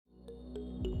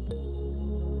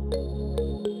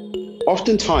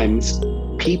Oftentimes,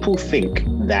 people think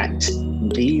that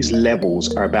these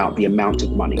levels are about the amount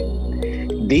of money.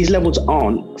 These levels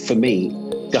aren't, for me,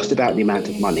 just about the amount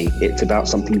of money. It's about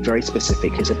something very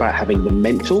specific. It's about having the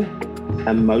mental,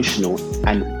 emotional,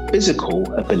 and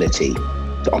physical ability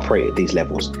to operate at these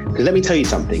levels. Because let me tell you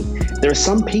something, there are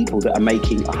some people that are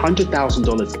making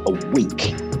 $100,000 a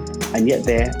week, and yet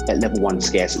they're at level 1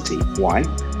 scarcity. Why?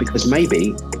 Because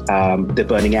maybe they're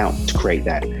burning out to create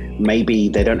that. Maybe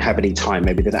they don't have any time,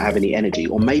 maybe they don't have any energy,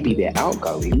 or maybe their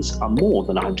outgoings are more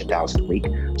than 100,000 a week,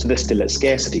 so they're still at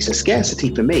scarcity. So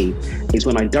scarcity for me is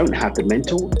when I don't have the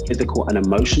mental, physical, and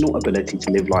emotional ability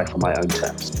to live life on my own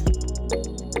terms.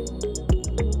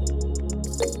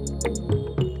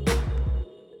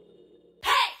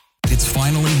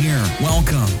 Finally here.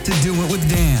 Welcome to Do It With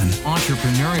Dan,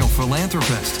 entrepreneurial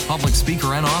philanthropist, public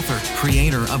speaker and author,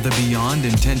 creator of the Beyond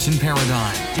Intention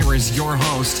Paradigm. Here is your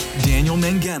host, Daniel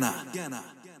Mangena.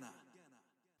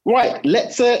 Right,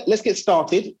 let's get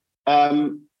started.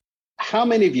 How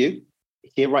many of you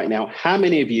here right now, how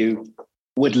many of you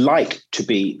would like to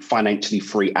be financially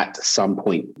free at some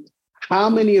point? How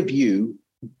many of you,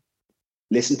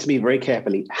 listen to me very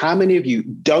carefully, how many of you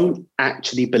don't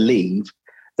actually believe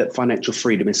that financial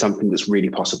freedom is something that's really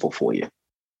possible for you?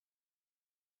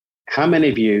 How many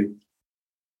of you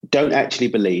don't actually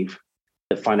believe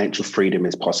that financial freedom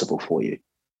is possible for you?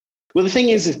 Well, the thing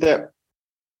is that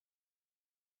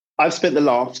I've spent the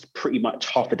last pretty much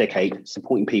half a decade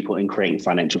supporting people in creating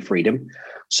financial freedom.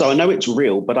 So I know it's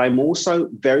real, but I'm also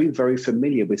very, very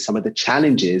familiar with some of the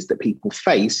challenges that people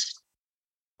face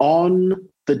on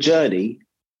the journey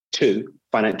to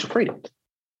financial freedom.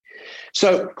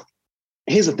 So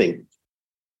here's the thing.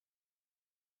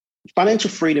 Financial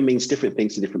freedom means different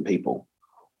things to different people.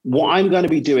 What I'm going to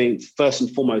be doing first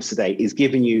and foremost today is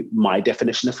giving you my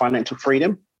definition of financial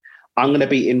freedom. I'm going to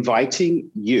be inviting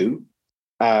you.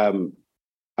 I'm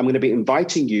going to be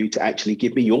inviting you to actually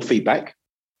give me your feedback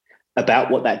about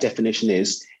what that definition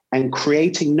is, and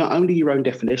creating not only your own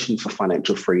definition for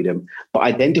financial freedom, but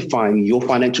identifying your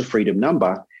financial freedom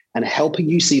number and helping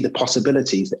you see the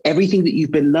possibilities that everything that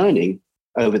you've been learning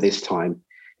over this time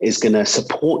is going to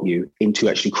support you into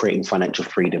actually creating financial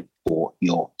freedom for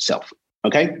yourself.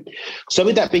 Okay. So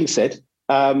with that being said,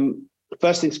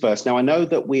 first things first. Now I know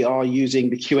that we are using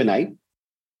the Q&A.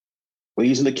 We're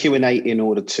using the Q&A in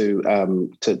order to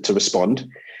respond.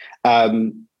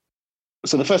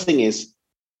 So the first thing is,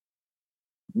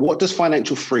 what does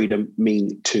financial freedom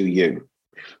mean to you?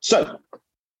 So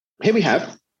here we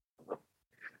have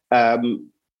a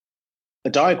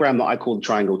diagram that I call the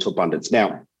triangle to abundance.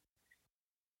 Now,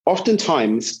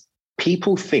 oftentimes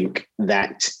people think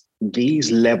that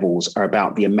these levels are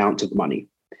about the amount of money.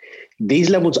 These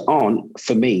levels aren't,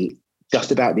 for me,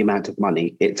 just about the amount of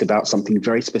money. It's about something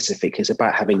very specific. It's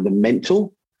about having the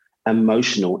mental,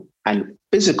 emotional, and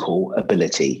physical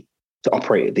ability to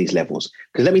operate at these levels.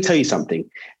 Because let me tell you something,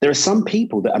 there are some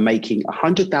people that are making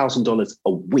 $100,000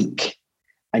 a week,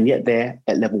 and yet they're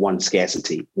at level 1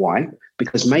 scarcity. Why?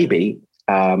 Because maybe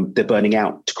they're burning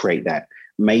out to create that.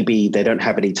 Maybe they don't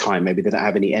have any time, maybe they don't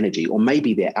have any energy, or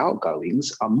maybe their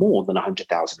outgoings are more than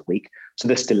 100,000 a week, so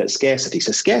they're still at scarcity.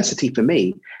 So scarcity for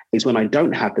me is when I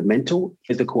don't have the mental,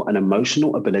 physical, and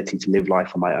emotional ability to live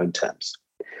life on my own terms.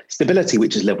 Stability,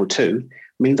 which is level 2,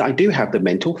 means I do have the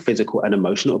mental, physical, and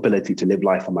emotional ability to live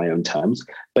life on my own terms,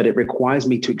 but it requires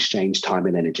me to exchange time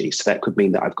and energy. So that could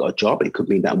mean that I've got a job. It could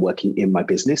mean that I'm working in my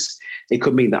business. It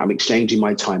could mean that I'm exchanging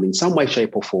my time in some way,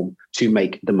 shape, or form to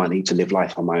make the money to live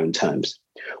life on my own terms.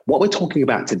 What we're talking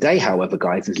about today, however,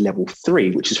 guys, is level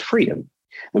 3, which is freedom.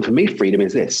 And for me, freedom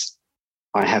is this.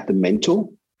 I have the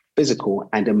mental, physical,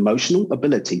 and emotional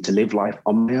ability to live life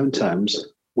on my own terms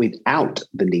without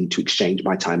the need to exchange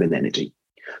my time and energy.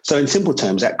 So in simple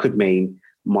terms, that could mean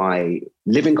my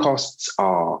living costs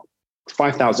are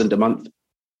 $5,000 a month,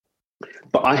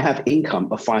 but I have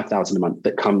income of $5,000 a month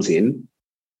that comes in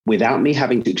without me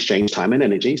having to exchange time and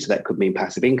energy. So that could mean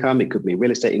passive income. It could mean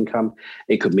real estate income.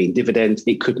 It could mean dividends.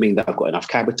 It could mean that I've got enough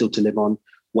capital to live on,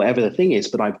 whatever the thing is,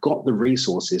 but I've got the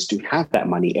resources to have that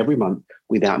money every month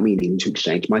without me needing to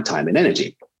exchange my time and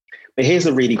energy. But here's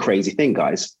the really crazy thing,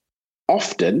 guys.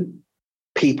 Often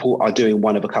people are doing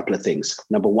one of a couple of things.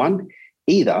 Number one,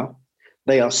 either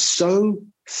they are so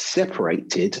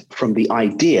separated from the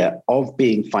idea of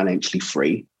being financially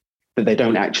free that they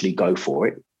don't actually go for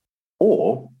it,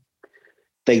 or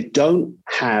they don't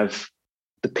have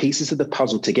the pieces of the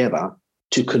puzzle together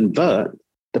to convert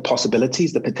the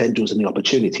possibilities, the potentials, and the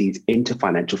opportunities into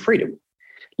financial freedom.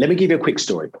 Let me give you a quick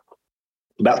story.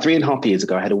 About 3.5 years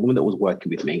ago, I had a woman that was working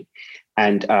with me,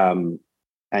 and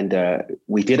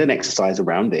we did an exercise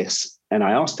around this. And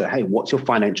I asked her, hey, what's your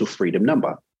financial freedom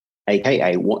number?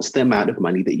 AKA, what's the amount of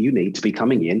money that you need to be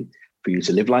coming in for you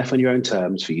to live life on your own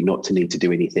terms, for you not to need to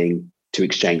do anything to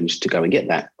exchange to go and get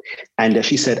that? And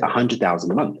she said $100,000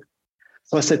 a month.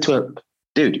 So I said to her,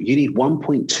 dude, you need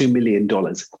 $1.2 million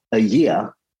a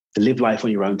year to live life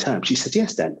on your own terms. She said,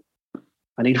 yes, Dan,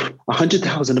 I need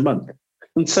 $100,000 a month.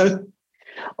 And so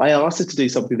I asked her to do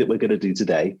something that we're going to do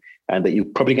today, and that you're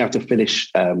probably going to have to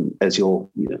finish as your,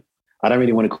 I don't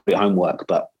really want to call it homework,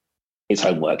 but it's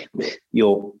homework.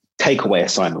 Your takeaway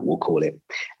assignment, we'll call it.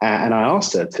 And I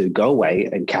asked her to go away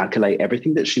and calculate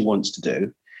everything that she wants to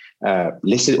do,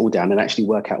 list it all down, and actually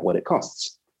work out what it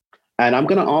costs. And I'm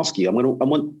going to ask you, I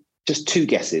want just two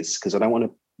guesses, because I don't want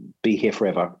to be here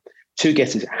forever. Two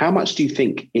guesses. How much do you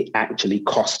think it actually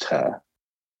cost her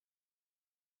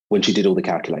when she did all the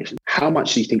calculations? How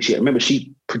much do you think remember,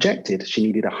 she projected she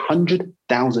needed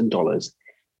 $100,000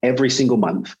 every single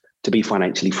month to be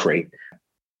financially free.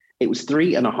 It was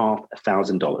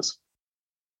 $3,500.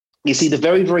 You see, the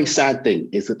very, very sad thing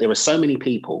is that there are so many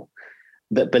people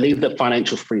that believe that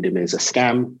financial freedom is a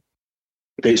scam,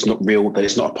 that it's not real, that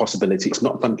it's not a possibility, it's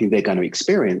not something they're going to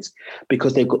experience,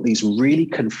 because they've got these really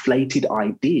conflated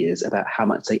ideas about how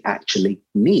much they actually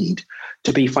need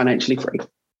to be financially free.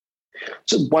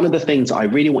 So one of the things I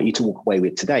really want you to walk away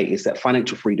with today is that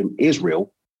financial freedom is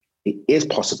real. It is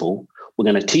possible. We're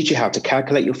going to teach you how to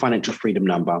calculate your financial freedom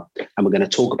number, and we're going to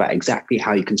talk about exactly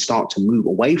how you can start to move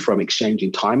away from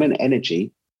exchanging time and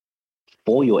energy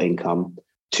for your income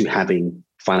to having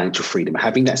financial freedom,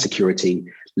 having that security,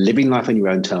 living life on your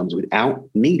own terms without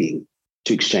needing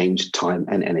to exchange time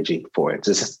and energy for it.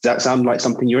 Does that sound like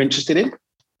something you're interested in?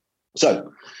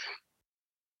 So,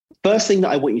 first thing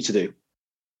that I want you to do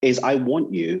is I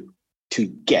want you to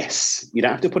guess. You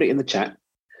don't have to put it in the chat.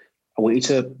 I want you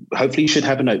to, hopefully you should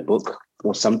have a notebook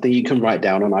or something you can write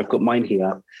down on. I've got mine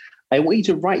here. I want you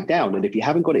to write down, and if you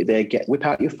haven't got it there, whip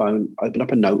out your phone, open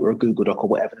up a note or a Google Doc or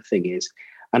whatever the thing is.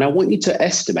 And I want you to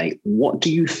estimate, what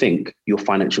do you think your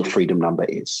financial freedom number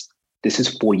is? This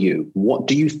is for you. What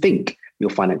do you think your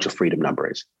financial freedom number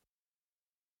is?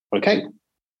 Okay.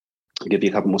 I'll give you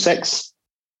a couple more secs.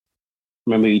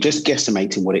 Remember, you're just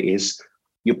guesstimating what it is.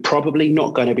 You're probably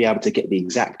not going to be able to get the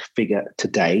exact figure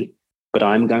today, but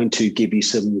I'm going to give you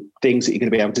some things that you're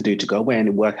going to be able to do to go away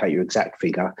and work out your exact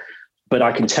figure. But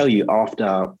I can tell you,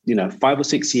 after 5 or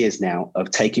 6 years now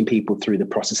of taking people through the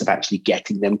process of actually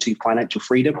getting them to financial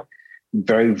freedom,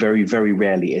 very, very, very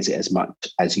rarely is it as much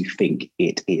as you think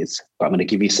it is. But I'm going to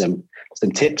give you some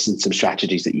tips and some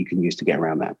strategies that you can use to get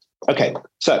around that. Okay,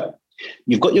 so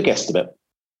you've got your guesstimate,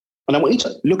 and I want you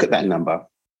to look at that number.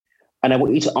 And I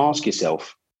want you to ask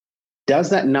yourself,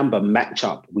 does that number match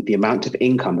up with the amount of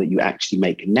income that you actually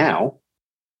make now?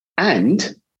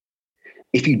 And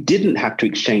if you didn't have to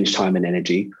exchange time and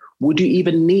energy, would you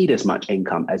even need as much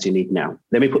income as you need now?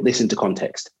 Let me put this into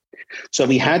context. So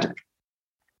we had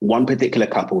one particular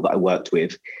couple that I worked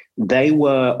with. They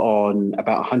were on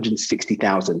about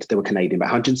 160,000. They were Canadian,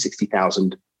 about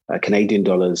 160,000 Canadian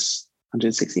dollars,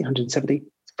 160, 170,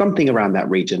 something around that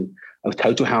region of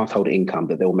total household income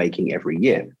that they were making every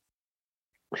year.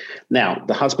 Now,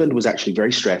 the husband was actually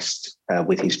very stressed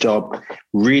with his job,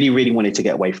 really, really wanted to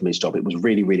get away from his job. It was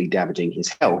really, really damaging his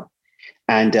health.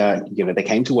 And, they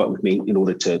came to work with me in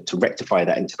order to rectify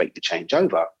that and to make the change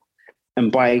over.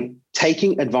 And by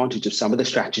taking advantage of some of the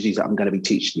strategies that I'm going to be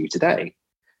teaching you today,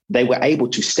 they were able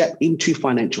to step into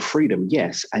financial freedom,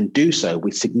 yes, and do so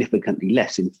with significantly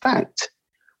less. In fact,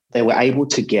 they were able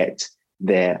to get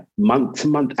their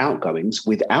month-to-month outgoings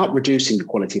without reducing the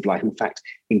quality of life. In fact,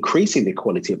 increasing the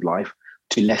quality of life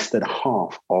to less than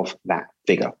half of that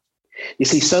figure. You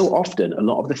see, so often, a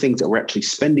lot of the things that we're actually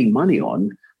spending money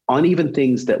on aren't even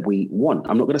things that we want.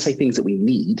 I'm not going to say things that we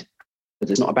need, but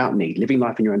it's not about need. Living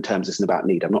life in your own terms isn't about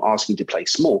need. I'm not asking you to play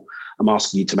small. I'm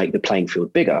asking you to make the playing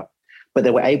field bigger. But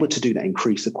they were able to do that,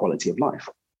 increase the quality of life.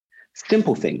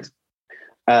 Simple things.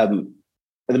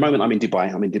 At the moment, I'm in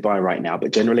Dubai. I'm in Dubai right now,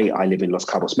 but generally I live in Los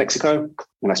Cabos, Mexico,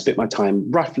 and I split my time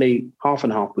roughly half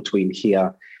and half between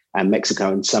here and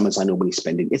Mexico, and summers I normally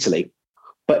spend in Italy.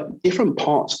 But different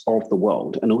parts of the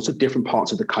world and also different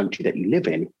parts of the country that you live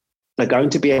in are going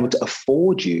to be able to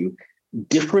afford you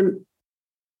different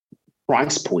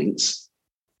price points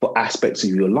for aspects of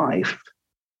your life.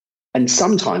 And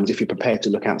sometimes, if you're prepared to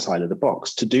look outside of the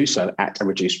box, to do so at a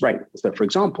reduced rate. So, for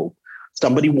example,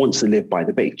 somebody wants to live by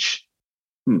the beach.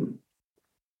 I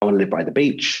want to live by the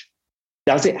beach.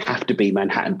 Does it have to be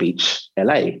Manhattan Beach,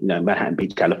 LA? Manhattan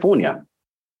Beach, California.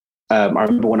 I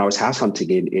remember when I was house hunting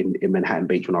in Manhattan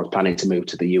Beach when I was planning to move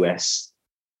to the US,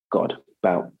 about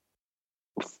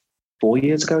 4.5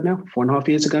 years ago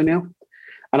now.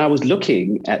 And I was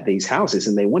looking at these houses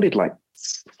and they wanted like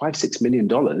 $5-6 million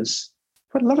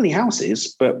for lovely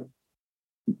houses, but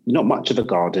not much of a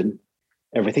garden.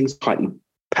 Everything's tightly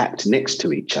packed next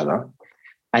to each other.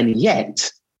 And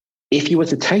yet, if you were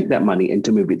to take that money and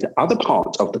to move it to other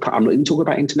parts of the country, I'm not even talking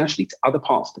about internationally, to other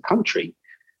parts of the country.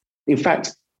 In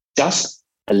fact, just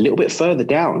a little bit further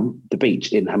down the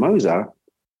beach in Hermosa,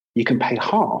 you can pay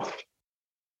half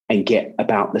and get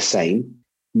about the same,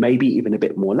 maybe even a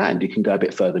bit more land. You can go a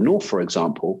bit further north, for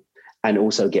example, and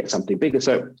also get something bigger.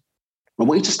 So I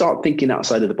want you to start thinking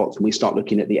outside of the box, and we start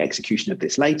looking at the execution of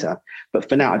this later. But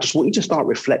for now, I just want you to start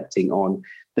reflecting on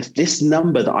this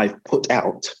number that I've put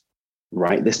out,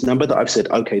 right? This number that I've said,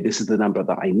 okay, this is the number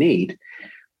that I need.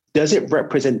 Does it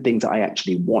represent things that I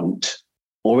actually want?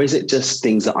 Or is it just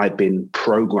things that I've been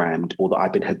programmed or that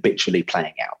I've been habitually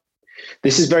playing out?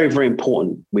 This is very, very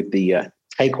important with the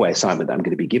takeaway assignment that I'm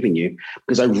going to be giving you,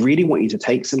 because I really want you to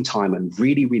take some time and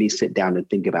really, really sit down and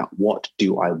think about, what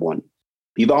do I want?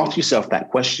 You've asked yourself that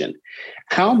question.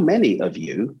 How many of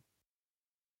you,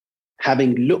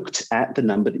 having looked at the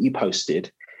number that you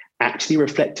posted, actually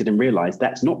reflected and realized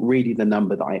that's not really the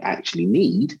number that I actually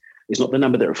need? It's not the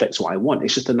number that reflects what I want.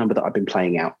 It's just the number that I've been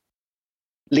playing out.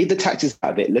 Leave the taxes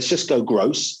out of it. Let's just go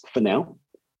gross for now.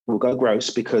 We'll go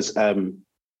gross because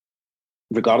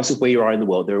regardless of where you are in the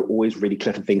world, there are always really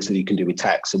clever things that you can do with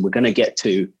tax. And we're going to get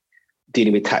to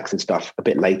dealing with tax and stuff a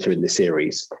bit later in the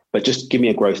series, but just give me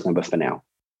a gross number for now.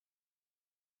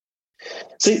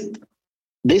 See,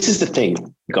 this is the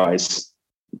thing, guys.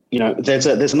 You know, there's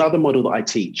another model that I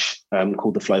teach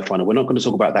called the flow funnel. We're not going to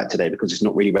talk about that today because it's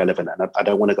not really relevant, and I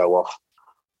don't want to go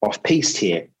off piste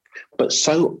here. But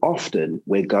so often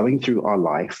we're going through our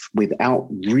life without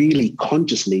really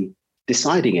consciously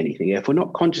deciding anything. If we're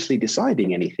not consciously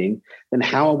deciding anything, then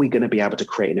how are we going to be able to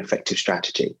create an effective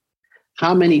strategy?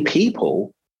 How many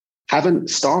people haven't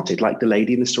started, like the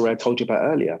lady in the story I told you about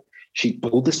earlier? She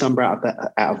pulled this number out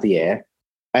of the air.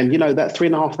 And, you know, that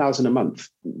 $3,500 a month,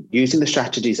 using the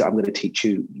strategies that I'm going to teach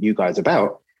you guys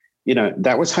about, you know,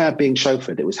 that was her being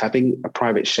chauffeured. It was having a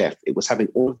private chef. It was having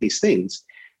all of these things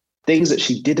that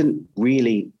she didn't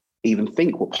really even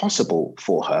think were possible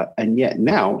for her. And yet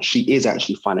now she is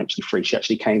actually financially free. She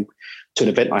actually came to an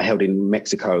event I held in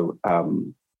Mexico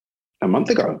a month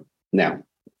ago now.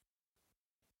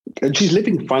 And she's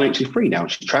living financially free now.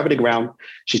 She's traveling around.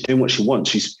 She's doing what she wants.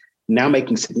 She's now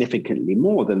making significantly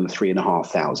more than the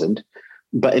 $3,500.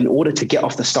 But in order to get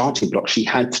off the starting block, she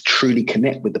had to truly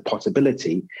connect with the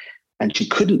possibility. And she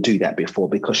couldn't do that before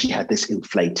because she had this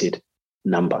inflated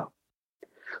number.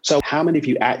 So how many of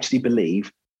you actually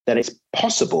believe that it's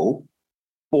possible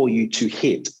for you to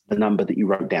hit the number that you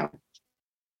wrote down?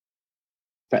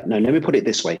 But no, let me put it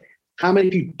this way. How many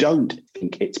of you don't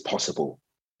think it's possible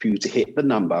for you to hit the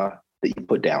number that you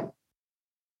put down?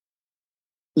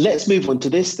 Let's move on to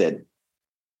this then.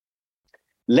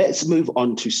 Let's move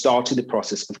on to starting the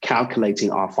process of calculating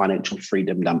our financial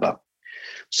freedom number.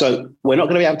 So we're not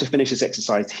going to be able to finish this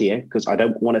exercise here because I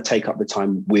don't want to take up the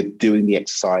time with doing the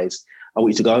exercise. I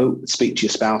want you to go speak to your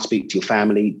spouse, speak to your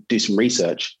family, do some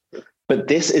research. But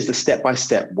this is the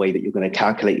step-by-step way that you're going to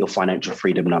calculate your financial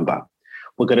freedom number.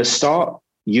 We're going to start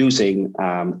using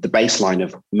the baseline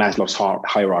of Maslow's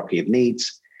hierarchy of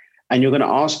needs. And you're going to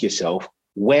ask yourself,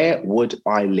 where would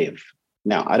I live?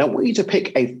 Now, I don't want you to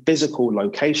pick a physical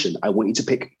location. I want you to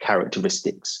pick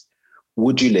characteristics.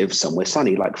 Would you live somewhere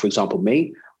sunny? Like, for example,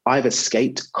 me, I've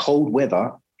escaped cold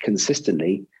weather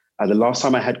consistently. The last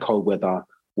time I had cold weather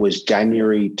was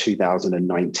January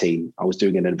 2019. I was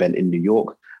doing an event in New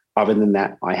York. Other than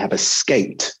that, I have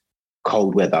escaped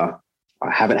cold weather.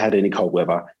 I haven't had any cold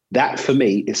weather. That for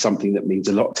me is something that means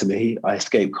a lot to me. I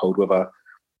escape cold weather.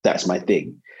 That's my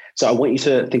thing. So I want you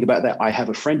to think about that. I have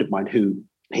a friend of mine who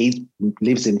he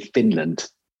lives in Finland.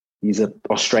 He's an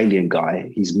Australian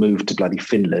guy. He's moved to bloody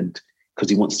Finland because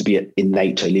he wants to be in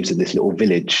nature. He lives in this little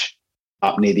village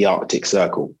up near the Arctic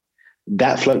Circle.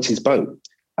 That floats his boat.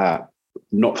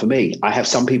 Not for me. I have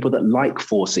some people that like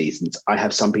 4 seasons. I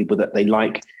have some people that they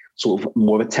like sort of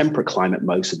more of a temperate climate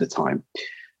most of the time.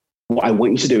 What I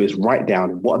want you to do is write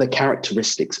down what are the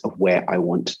characteristics of where I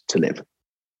want to live.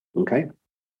 Okay.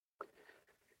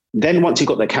 Then once you've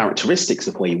got the characteristics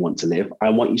of where you want to live, I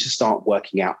want you to start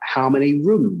working out how many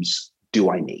rooms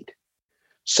do I need.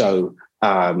 So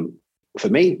for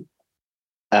me,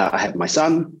 I have my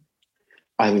son.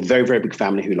 I have a very, very big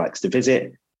family who likes to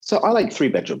visit. So I like 3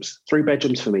 bedrooms. 3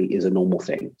 bedrooms for me is a normal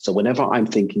thing. So whenever I'm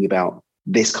thinking about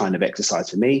this kind of exercise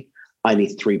for me, I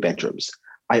need 3 bedrooms.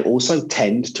 I also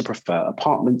tend to prefer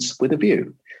apartments with a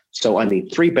view. So I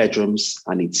need 3 bedrooms,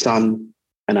 I need sun,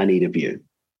 and I need a view.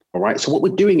 All right. So what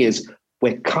we're doing is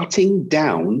We're cutting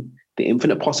down the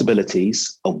infinite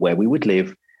possibilities of where we would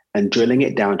live and drilling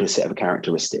it down to a set of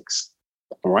characteristics.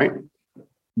 All right.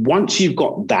 Once you've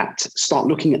got that, start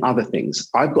looking at other things.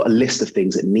 I've got a list of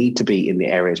things that need to be in the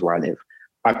areas where I live.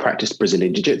 I practice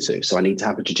Brazilian Jiu-Jitsu, so I need to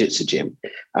have a Jiu-Jitsu gym.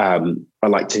 I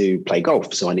like to play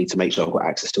golf, so I need to make sure I've got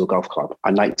access to a golf club. I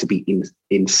like to be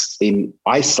in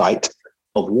eyesight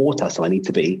of water, so I need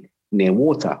to be near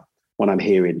water. When I'm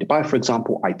here in Dubai, for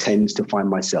example, I tend to find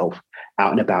myself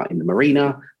out and about in the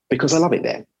marina because I love it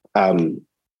there.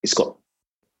 It's got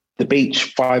the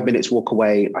beach, 5 minutes walk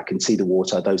away. I can see the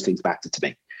water. Those things matter to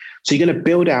me. So you're going to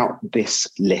build out this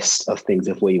list of things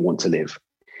of where you want to live.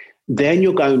 Then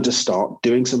you're going to start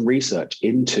doing some research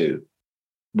into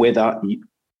then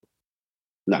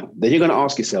you're going to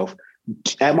ask yourself,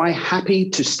 am I happy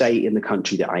to stay in the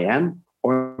country that I am,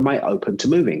 or am I open to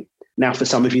moving? Now, for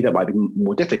some of you, that might be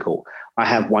more difficult. I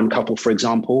have one couple, for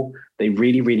example, they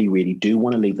really, really, really do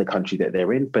want to leave the country that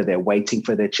they're in, but they're waiting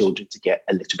for their children to get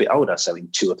a little bit older. So in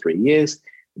 2 or 3 years,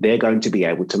 they're going to be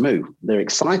able to move. They're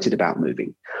excited about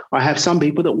moving. I have some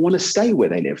people that want to stay where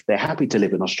they live. They're happy to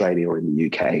live in Australia or in the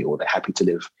UK, or they're happy to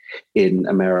live in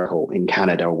America or in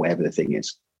Canada or wherever the thing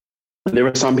is. And there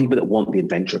are some people that want the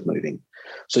adventure of moving.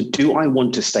 So do I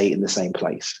want to stay in the same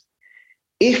place?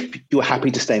 If you're happy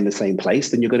to stay in the same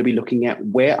place, then you're going to be looking at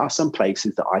where are some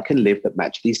places that I can live that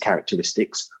match these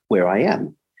characteristics where I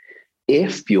am.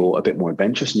 If you're a bit more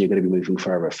adventurous and you're going to be moving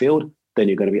further afield, then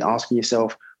you're going to be asking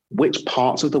yourself, which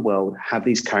parts of the world have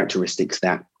these characteristics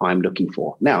that I'm looking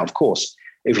for? Now, of course,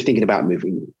 if you're thinking about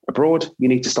moving abroad, you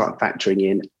need to start factoring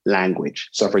in language.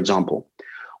 So, for example,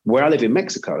 where I live in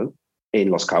Mexico, in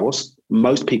Los Cabos,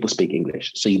 most people speak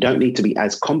English. So you don't need to be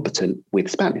as competent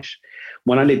with Spanish.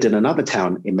 When I lived in another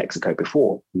town in Mexico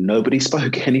before, nobody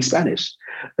spoke any Spanish.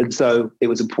 And so it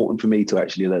was important for me to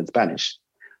actually learn Spanish.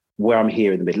 Where I'm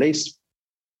here in the Middle East,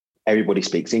 everybody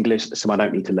speaks English, so I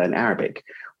don't need to learn Arabic.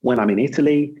 When I'm in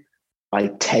Italy, I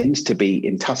tend to be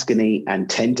in Tuscany and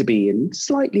tend to be in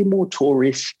slightly more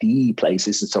touristy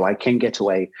places. And so I can get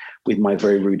away with my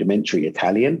very rudimentary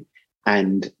Italian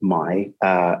and my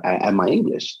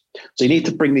English. So you need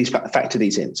to factor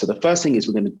these in. So the first thing is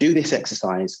we're going to do this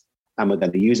exercise and we're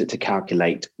going to use it to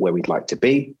calculate where we'd like to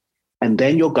be. And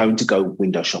then you're going to go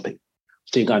window shopping.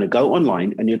 So you're going to go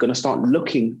online and you're going to start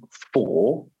looking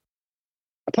for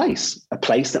a place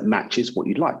that matches what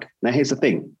you'd like. Now, here's the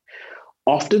thing.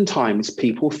 Oftentimes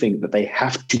people think that they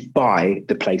have to buy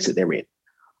the place that they're in.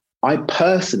 I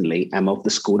personally am of the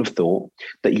school of thought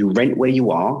that you rent where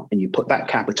you are and you put that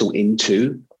capital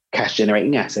into cash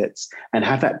generating assets and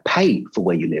have that pay for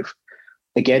where you live.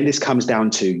 Again, this comes down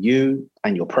to you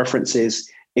and your preferences.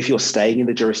 If you're staying in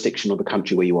the jurisdiction or the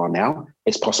country where you are now,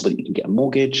 it's possible that you can get a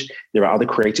mortgage. There are other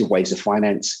creative ways of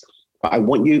finance. But I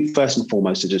want you first and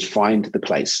foremost to just find the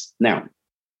place. Now,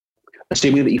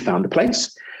 assuming that you found the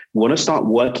place, you want to start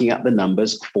working out the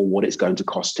numbers for what it's going to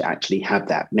cost to actually have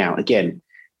that. Now, again,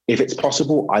 if it's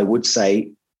possible, I would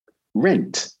say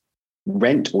rent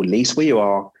or lease where you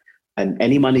are, and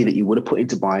any money that you would have put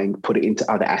into buying, put it into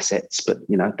other assets. But,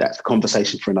 that's a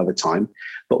conversation for another time.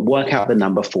 But work out the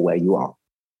number for where you are.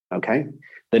 Okay.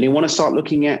 Then you want to start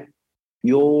looking at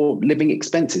your living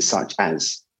expenses, such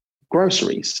as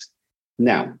groceries.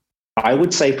 Now, I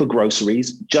would say for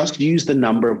groceries, just use the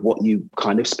number of what you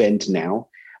kind of spend now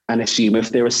and assume if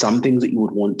there are some things that you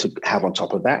would want to have on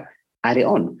top of that, add it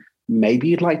on. Maybe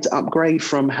you'd like to upgrade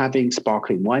from having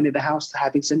sparkling wine in the house to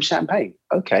having some champagne.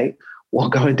 Okay. We'll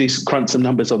go and crunch some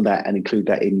numbers on that and include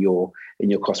that in your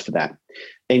cost for that.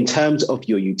 In terms of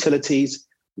your utilities,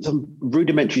 some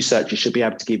rudimentary searches should be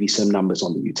able to give you some numbers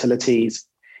on the utilities.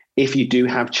 If you do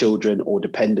have children or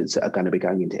dependents that are going to be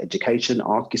going into education,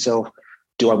 ask yourself,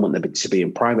 do I want them to be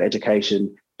in private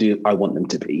education? Do I want them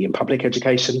to be in public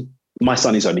education? My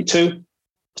son is only 2,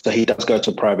 so he does go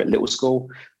to a private little school,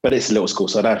 but it's a little school,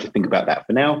 so I don't have to think about that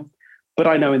for now. But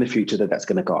I know in the future that that's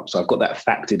going to go up. So I've got that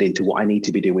factored into what I need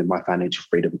to be doing with my financial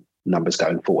freedom numbers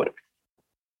going forward.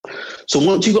 So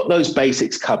once you've got those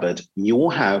basics covered, you will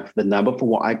have the number for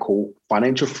what I call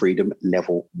financial freedom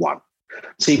level 1.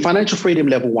 See, financial freedom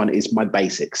level 1 is my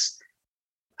basics.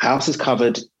 House is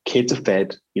covered, kids are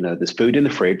fed, there's food in the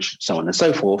fridge, so on and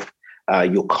so forth.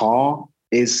 Your car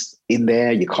is in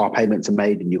there, your car payments are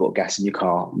made, and you've got gas in your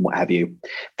car and what have you.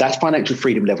 That's financial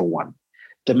freedom level 1.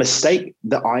 The mistake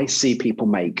that I see people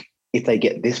make if they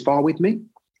get this far with me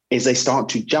is they start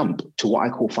to jump to what I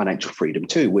call financial freedom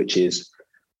 2, which is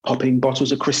popping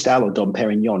bottles of Cristal or Dom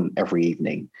Perignon every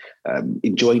evening,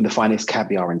 enjoying the finest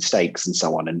caviar and steaks and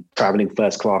so on, and traveling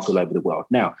first class all over the world.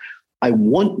 Now, I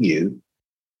want you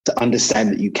to understand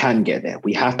that you can get there.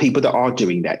 We have people that are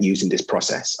doing that using this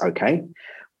process, okay?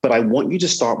 But I want you to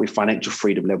start with financial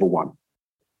freedom level 1.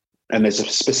 And there's a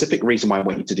specific reason why I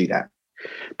want you to do that.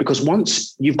 Because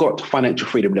once you've got financial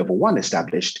freedom level 1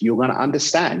 established, you're going to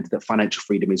understand that financial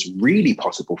freedom is really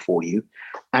possible for you,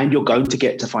 and you're going to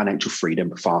get to financial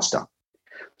freedom faster.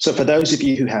 So for those of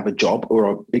you who have a job or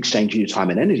are exchanging your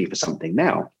time and energy for something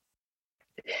now,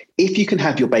 if you can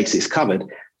have your basics covered,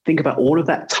 think about all of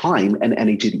that time and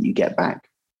energy that you get back.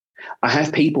 I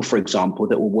have people, for example,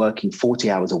 that were working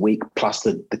 40 hours a week plus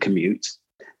the commute.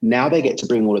 Now they get to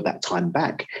bring all of that time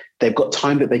back. They've got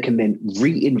time that they can then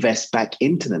reinvest back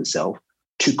into themselves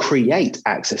to create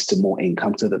access to more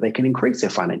income so that they can increase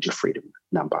their financial freedom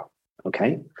number.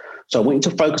 Okay. So I want you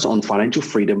to focus on financial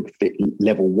freedom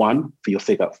level 1 for your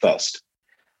figure first.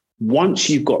 Once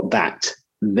you've got that,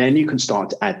 then you can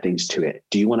start to add things to it.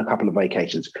 Do you want a couple of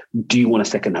vacations? Do you want a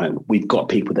second home? We've got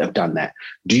people that have done that.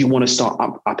 Do you want to start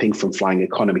upping from flying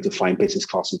economy to flying business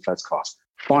class and first class?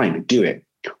 Fine, do it.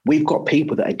 We've got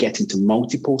people that are getting to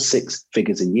multiple 6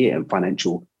 figures a year in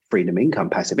financial freedom income,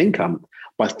 passive income,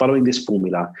 by following this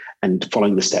formula and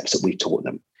following the steps that we've taught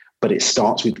them. But it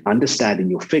starts with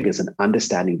understanding your figures and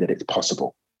understanding that it's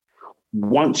possible.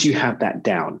 Once you have that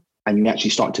down and you actually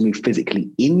start to move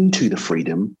physically into the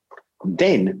freedom,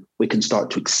 then we can start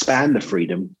to expand the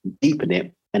freedom, deepen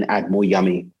it, and add more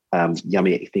yummy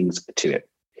things to it.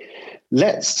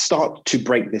 Let's start to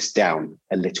break this down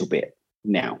a little bit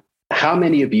now. How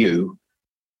many of you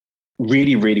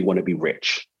really, really want to be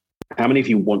rich? How many of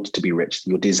you want to be rich?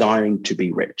 You're desiring to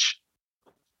be rich.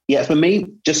 Yeah, for me,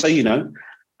 just so you know,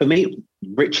 for me,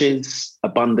 riches,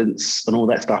 abundance, and all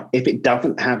that stuff, if it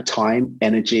doesn't have time,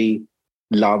 energy,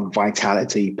 love,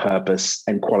 vitality, purpose,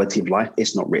 and quality of life,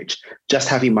 it's not rich. Just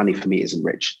having money for me isn't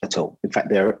rich at all. In fact,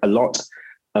 there are a lot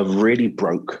of really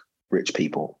broke rich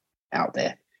people out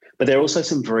there. But there are also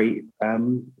some very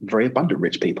abundant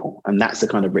rich people. And that's the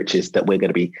kind of riches that we're going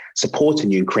to be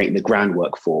supporting you and creating the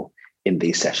groundwork for in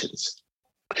these sessions.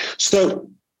 So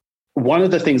one of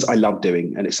the things I love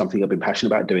doing, and it's something I've been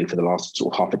passionate about doing for the last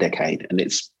sort of half a decade, and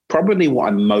it's probably what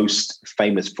I'm most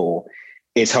famous for,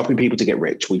 is helping people to get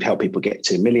rich. We've helped people get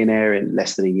to millionaire in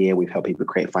less than a year. We've helped people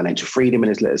create financial freedom in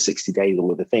as little as 60 days,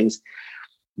 all of the things.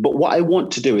 But what I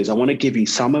want to do is I want to give you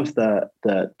some of the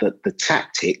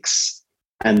tactics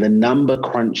and the number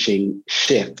crunching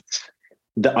shifts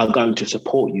that are going to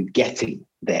support you getting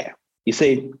there. You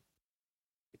see,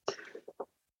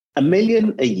 $1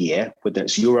 million a year, whether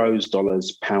it's euros,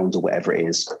 dollars, pounds, or whatever it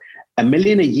is, $1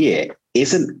 million a year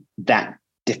isn't that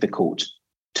difficult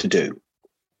to do.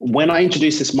 When I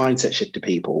introduce this mindset shift to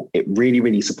people, it really,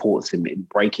 really supports them in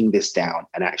breaking this down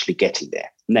and actually getting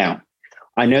there. Now,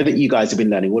 I know that you guys have been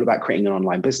learning all about creating an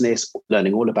online business,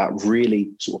 learning all about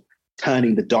really sort of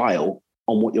turning the dial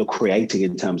on what you're creating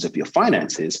in terms of your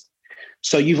finances.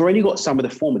 So you've already got some of the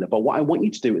formula, but what I want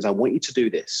you to do is I want you to do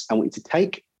this. I want you to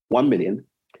take 1 million.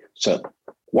 So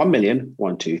 1 million,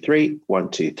 1, 2, 3, 1,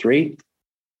 2, 3,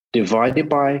 divided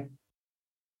by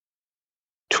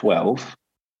 12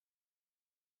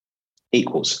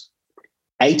 equals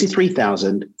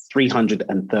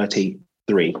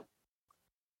 83,333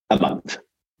 a month.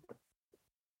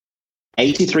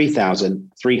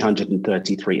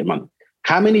 83,333 a month.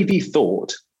 How many of you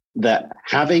thought that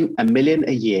having $1 million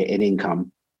a year in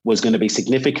income was going to be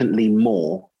significantly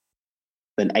more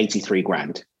than 83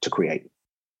 grand to create?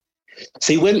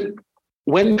 See,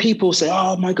 when people say,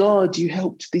 oh my God, you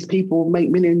helped these people make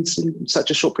millions in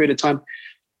such a short period of time.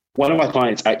 One of my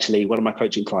clients, actually, one of my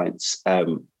coaching clients,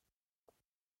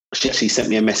 she actually sent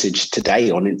me a message today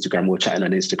on Instagram. We were chatting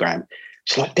on Instagram.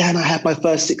 She's like, Dan, I had my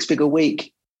first 6-figure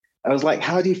week. I was like,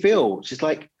 how do you feel? She's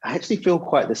like, I actually feel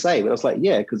quite the same. I was like,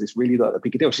 yeah, because it's really not a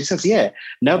big deal. She says, yeah,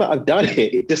 now that I've done it,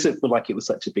 it doesn't feel like it was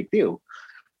such a big deal.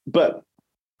 But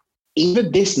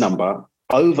even this number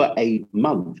over a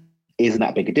month isn't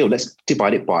that big a deal. Let's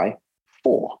divide it by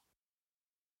 4.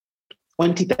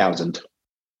 20,000.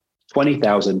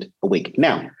 20,000 a week.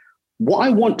 Now, what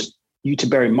I want you to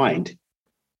bear in mind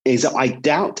is that I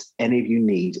doubt any of you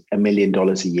need $1 million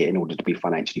a year in order to be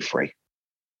financially free,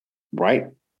 right?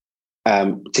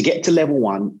 To get to level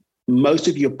 1, most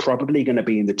of you are probably going to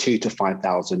be in the $2,000 to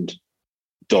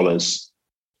 $5,000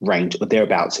 range or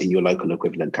thereabouts in your local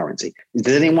equivalent currency.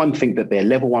 Does anyone think that their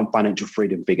level 1 financial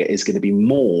freedom figure is going to be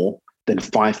more than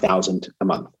 $5,000 a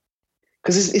month?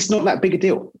 Because it's not that big a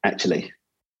deal, actually.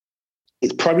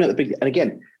 It's probably not that big. And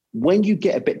again, when you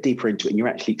get a bit deeper into it and you're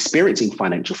actually experiencing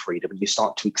financial freedom and you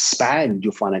start to expand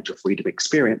your financial freedom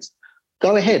experience,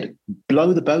 go ahead,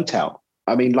 blow the boat out.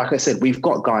 I mean, like I said, we've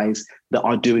got guys that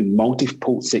are doing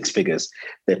multiple six figures.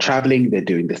 They're traveling, they're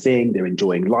doing the thing, they're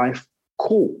enjoying life.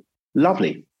 Cool,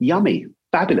 lovely, yummy,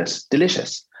 fabulous,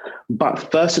 delicious.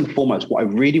 But first and foremost, what I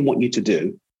really want you to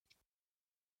do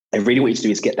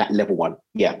is get that level one.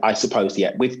 Yeah, I suppose,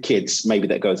 yeah, with kids, maybe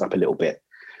that goes up a little bit.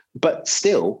 But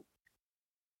still,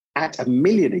 at $1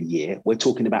 million a year, we're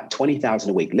talking about 20,000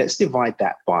 a week. Let's divide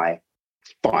that by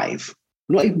 5,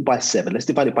 not even by 7. Let's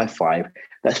divide it by 5.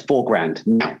 That's $4,000.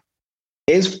 Now,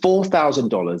 is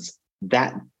 $4,000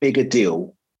 that big a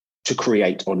deal to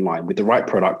create online with the right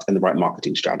product and the right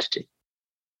marketing strategy?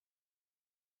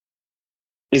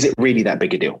 Is it really that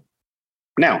big a deal?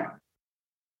 Now,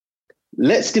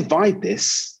 let's divide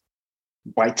this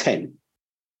by 10.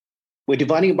 We're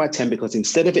dividing it by 10 because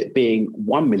instead of it being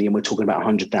 1 million, we're talking about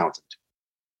 100,000,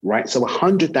 right? So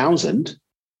 100,000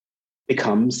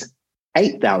 becomes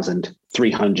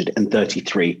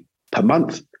 8,333 per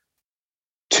month,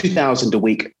 2,000 a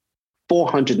week,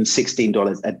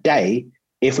 $416 a day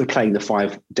if we're playing the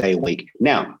 5-day a week.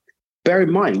 Now, bear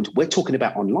in mind, we're talking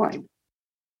about online.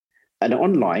 And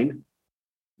online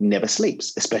never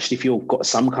sleeps, especially if you've got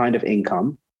some kind of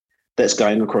income that's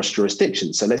going across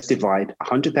jurisdictions. So let's divide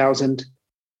 100,000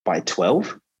 by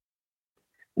 12.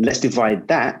 And let's divide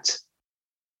that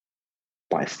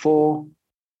by 4.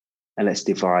 And let's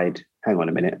divide, hang on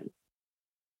a minute.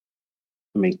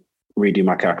 Let me redo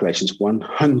my calculations.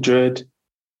 100,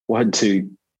 1,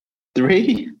 2,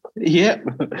 3. Yep,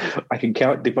 I can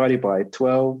count, divided by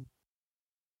 12.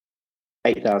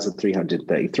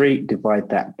 8,333, divide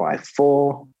that by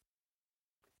 4,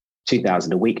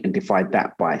 2,000 a week, and divide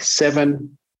that by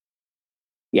 7.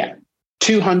 Yeah,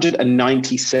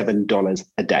 $297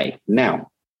 a day. Now,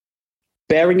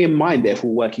 bearing in mind that if we're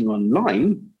working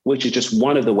online, which is just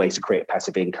one of the ways to create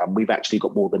passive income, we've actually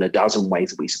got more than a dozen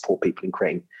ways that we support people in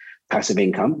creating passive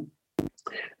income.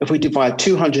 If we divide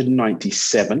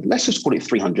 297, let's just call it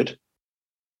 300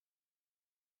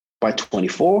 by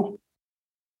 24,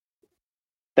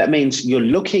 that means you're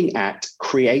looking at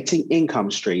creating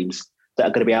income streams that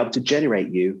are going to be able to generate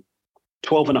you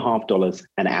 $12.50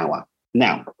 an hour.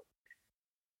 Now,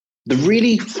 the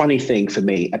really funny thing for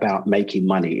me about making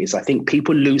money is I think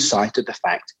people lose sight of the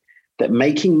fact that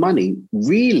making money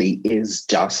really is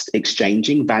just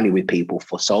exchanging value with people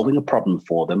for solving a problem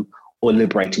for them or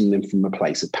liberating them from a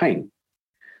place of pain.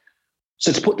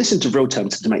 So to put this into real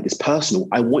terms, to make this personal,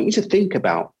 I want you to think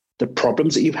about the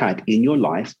problems that you've had in your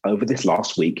life over this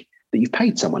last week that you've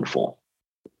paid someone for.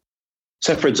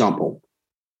 So for example,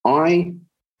 I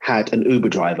had an Uber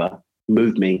driver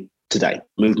move me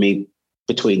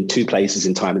between 2 places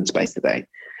in time and space today.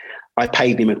 I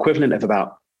paid him equivalent of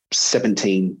about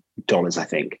 $17, I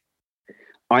think.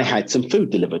 I had some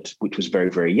food delivered, which was very,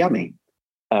 very yummy.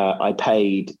 I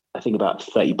paid, I think, about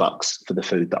 $30 for the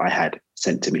food that I had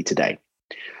sent to me today.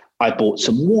 I bought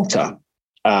some water.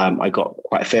 I got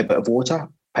quite a fair bit of water,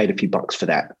 paid a few bucks for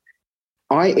that.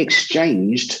 I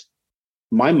exchanged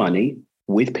my money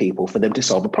with people for them to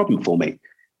solve a problem for me.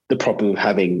 The problem of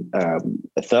having a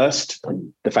thirst,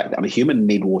 the fact that I'm a human and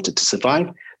need water to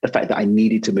survive, the fact that I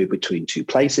needed to move between 2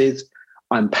 places.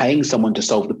 I'm paying someone to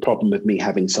solve the problem of me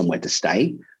having somewhere to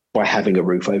stay by having a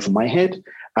roof over my head.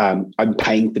 I'm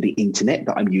paying for the internet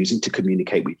that I'm using to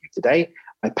communicate with you today.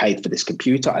 I paid for this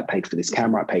computer. I paid for this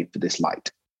camera. I paid for this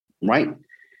light, right?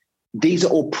 These are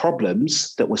all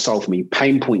problems that were solved for me,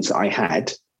 pain points that I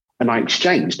had, and I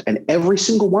exchanged. And every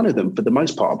single one of them, for the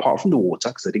most part, apart from the water,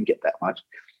 because I didn't get that much,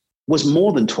 was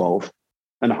more than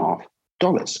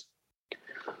 $12.50.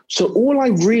 So all I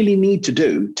really need to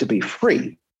do to be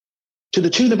free, to the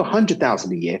tune of $100,000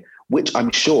 a year, which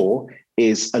I'm sure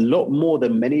is a lot more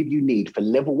than many of you need for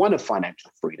level 1 of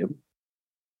financial freedom,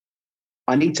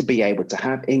 I need to be able to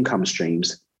have income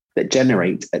streams that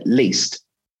generate at least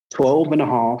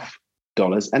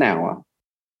 $12.50 an hour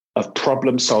of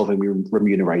problem-solving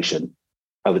remuneration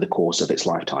over the course of its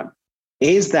lifetime.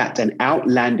 Is that an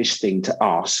outlandish thing to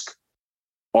ask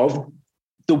of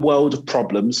the world of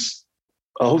problems,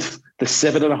 of the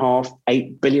 7.5,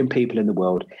 8 billion people in the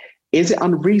world? Is it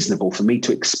unreasonable for me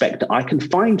to expect that I can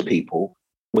find people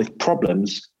with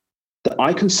problems that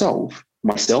I can solve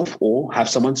myself or have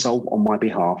someone solve on my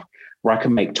behalf where I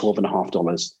can make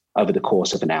 $12.50 over the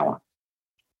course of an hour?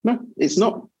 No, it's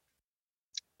not.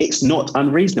 It's not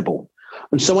unreasonable.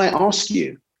 And so I ask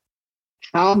you,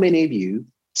 how many of you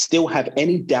still have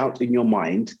any doubt in your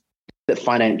mind that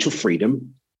financial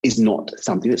freedom is not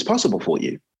something that's possible for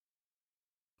you?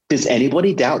 Does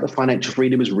anybody doubt that financial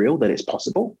freedom is real, that it's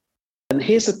possible? And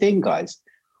here's the thing, guys.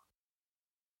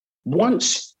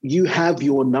 Once you have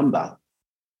your number,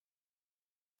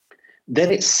 then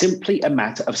it's simply a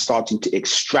matter of starting to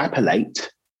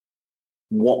extrapolate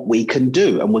what we can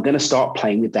do. And we're going to start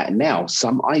playing with that now.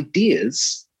 Some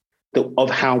ideas of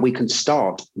how we can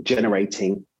start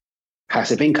generating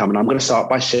passive income. And I'm going to start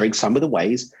by sharing some of the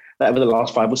ways that over the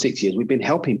last 5 or 6 years, we've been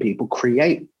helping people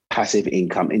create passive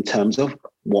income in terms of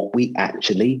what we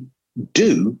actually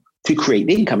do to create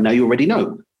the income. Now, you already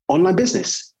know online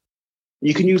business.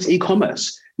 You can use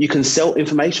e-commerce. You can sell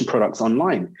information products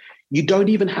online. You don't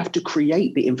even have to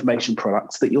create the information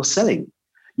products that you're selling.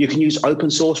 You can use open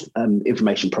source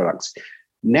information products.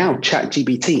 Now,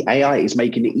 ChatGPT, AI is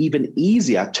making it even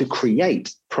easier to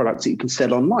create products that you can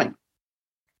sell online.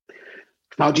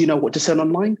 How do you know what to sell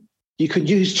online? You can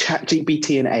use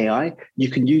ChatGPT and AI. You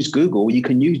can use Google. You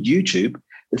can use YouTube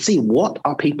and see what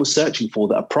are people searching for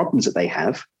that are problems that they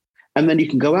have. And then you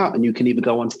can go out and you can either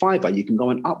go on Fiverr, you can go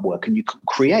on Upwork, and you can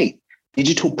create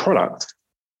digital products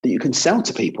that you can sell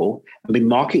to people and be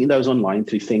marketing those online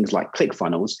through things like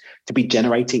ClickFunnels to be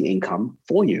generating income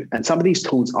for you. And some of these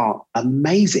tools are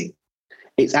amazing.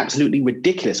 It's absolutely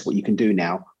ridiculous what you can do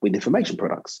now with information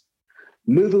products.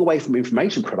 Moving away from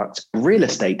information products, real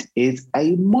estate is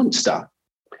a monster.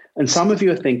 And some of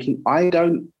you are thinking, I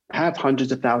don't have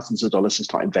hundreds of thousands of dollars to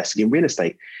start investing in real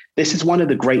estate. This is one of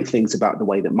the great things about the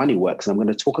way that money works. And I'm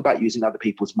going to talk about using other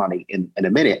people's money in a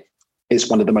minute. It's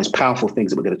one of the most powerful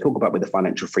things that we're going to talk about with the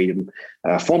financial freedom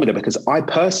formula, because I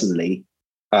personally,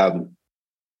 I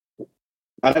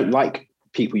don't like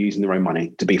people using their own money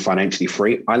to be financially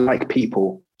free. I like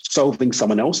people solving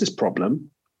someone else's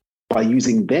problem by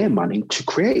using their money to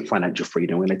create financial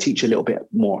freedom. We're going to teach you a little bit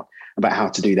more about how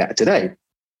to do that today.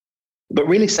 But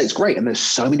real estate's great. And there's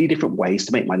so many different ways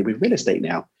to make money with real estate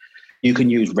now. You can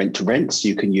use rent to rents.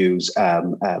 You can use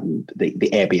the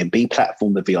Airbnb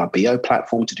platform, the VRBO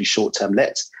platform to do short-term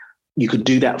lets. You can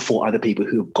do that for other people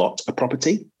who have got a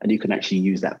property, and you can actually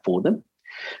use that for them.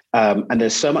 And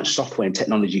there's so much software and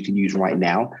technology you can use right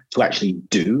now to actually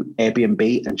do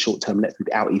Airbnb and short-term lets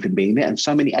without even being there. And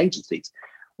so many agencies.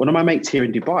 One of my mates here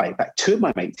in Dubai, in fact, 2 of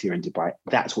my mates here in Dubai,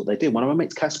 that's what they do. One of my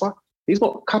mates, Caspar, he's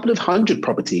got a couple of 100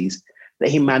 properties that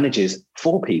he manages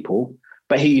for people,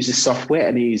 but he uses software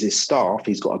and he uses staff.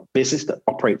 He's got a business that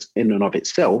operates in and of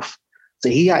itself. So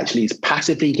he actually is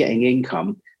passively getting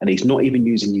income, and he's not even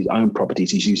using his own properties.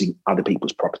 He's using other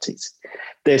people's properties.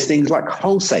 There's things like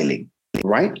wholesaling,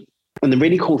 right? And the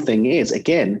really cool thing is,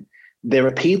 again, there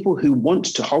are people who want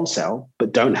to wholesale,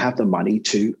 but don't have the money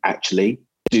to actually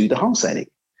do the wholesaling.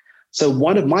 So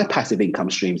one of my passive income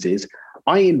streams is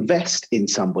I invest in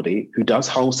somebody who does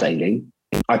wholesaling.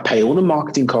 I pay all the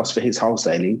marketing costs for his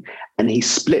wholesaling, and he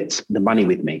splits the money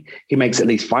with me. He makes at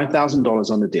least $5,000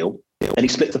 on the deal, and he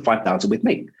splits the $5,000 with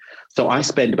me. So I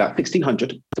spend about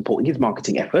 $1,600 supporting his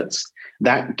marketing efforts.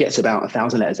 That gets about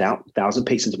 1,000 letters out, 1,000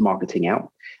 pieces of marketing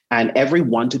out. And every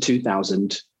 1,000 to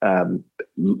 2,000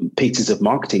 pieces of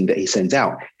marketing that he sends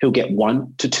out, he'll get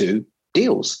 1 to 2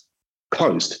 deals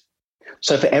closed.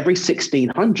 So for every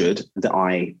 1,600 that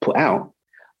I put out,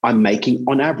 I'm making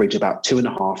on average about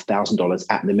 $2,500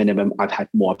 at the minimum. I've had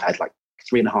more. I've had like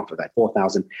 3,500, I've had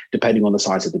 4,000, depending on the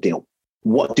size of the deal.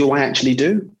 What do I actually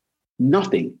do?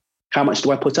 Nothing. How much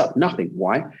do I put up? Nothing.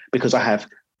 Why? Because I have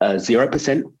a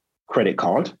 0% credit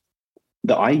card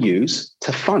that I use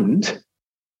to fund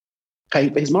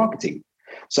paying for his marketing.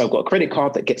 So I've got a credit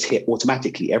card that gets hit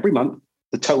automatically every month.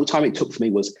 The total time it took for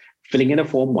me was filling in a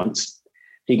form once.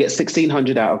 He gets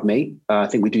 1,600 out of me. I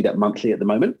think we do that monthly at the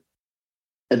moment.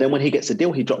 And then when he gets a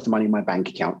deal, he drops the money in my bank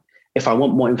account. If I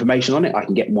want more information on it, I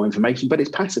can get more information, but it's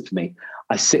passive for me.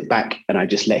 I sit back and I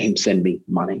just let him send me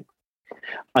money.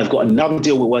 I've got another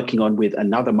deal we're working on with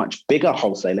another much bigger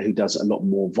wholesaler who does a lot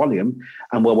more volume.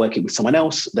 And we're working with someone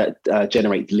else that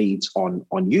generates leads on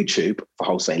YouTube for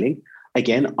wholesaling.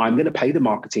 Again, I'm going to pay the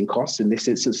marketing costs. In this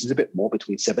instance, is a bit more,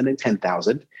 between 7,000 and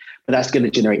 10,000, but that's going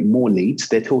to generate more leads.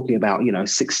 They're talking about,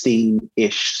 16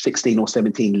 or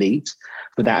 17 leads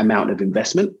for that amount of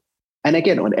investment. And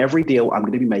again, on every deal, I'm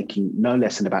going to be making no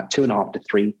less than about $2,500 to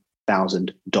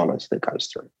 $3,000 that goes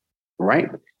through, right?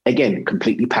 Again,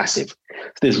 completely passive.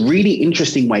 So there's really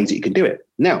interesting ways that you can do it.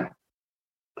 Now,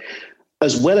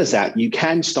 as well as that, you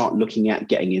can start looking at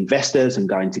getting investors and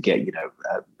going to get,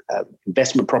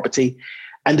 investment property.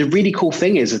 And the really cool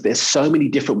thing is that there's so many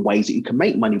different ways that you can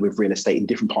make money with real estate in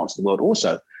different parts of the world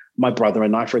also. My brother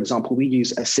and I, for example, we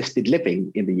use assisted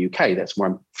living in the UK. That's where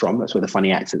I'm from. That's where the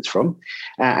funny accent's from.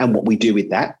 And what we do with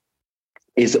that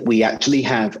is that we actually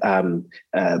have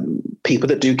people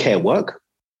that do care work.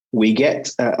 We get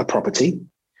a property.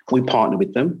 We partner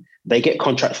with them. They get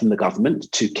contracts from the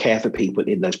government to care for people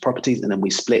in those properties. And then we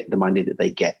split the money that they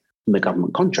get from the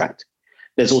government contract.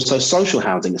 There's also social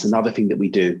housing. It's another thing that we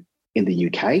do in the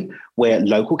UK, where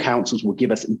local councils will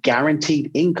give us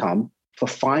guaranteed income for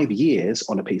 5 years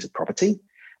on a piece of property.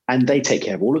 And they take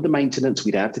care of all of the maintenance.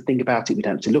 We don't have to think about it. We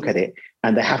don't have to look at it.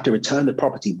 And they have to return the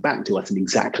property back to us in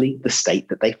exactly the state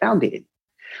that they found it in.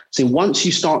 So once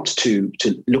you start to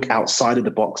look outside of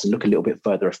the box and look a little bit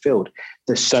further afield,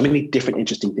 there's so many different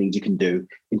interesting things you can do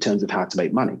in terms of how to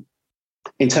make money.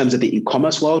 In terms of the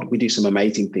e-commerce world, we do some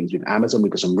amazing things with Amazon.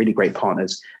 We've got some really great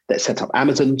partners that set up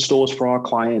Amazon stores for our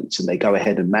clients, and they go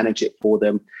ahead and manage it for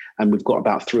them. And we've got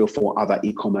about 3 or 4 other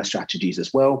e-commerce strategies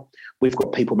as well. We've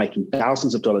got people making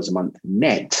thousands of dollars a month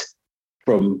net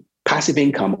from passive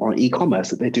income on e-commerce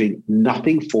that they're doing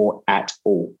nothing for at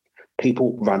all.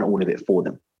 People run all of it for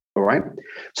them. All right.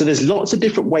 So there's lots of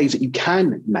different ways that you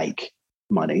can make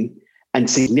money, and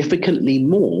significantly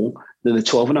more than the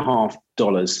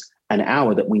 $12.50 an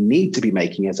hour that we need to be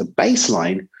making as a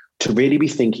baseline to really be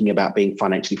thinking about being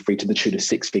financially free to the tune of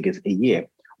 6 figures a year,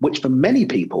 which for many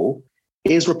people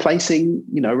is replacing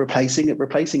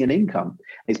an income.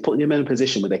 It's putting them in a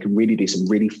position where they can really do some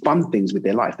really fun things with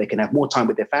their life. They can have more time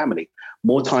with their family,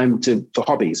 more time for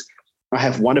hobbies. I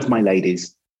have one of my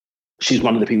ladies. She's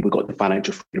one of the people who got the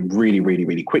financial freedom really, really,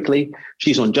 really quickly.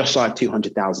 She's on just shy of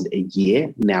 $200,000 a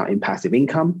year now in passive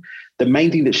income. The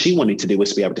main thing that she wanted to do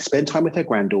was to be able to spend time with her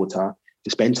granddaughter,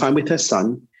 to spend time with her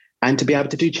son, and to be able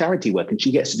to do charity work. And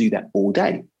she gets to do that all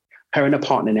day. Her and her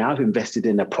partner now have invested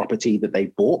in a property that they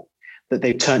bought, that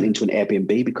they've turned into an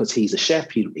Airbnb because he's a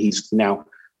chef. He's now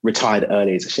retired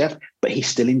early as a chef, but he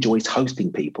still enjoys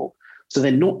hosting people. So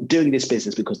they're not doing this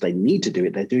business because they need to do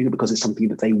it. They're doing it because it's something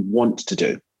that they want to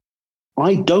do.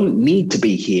 I don't need to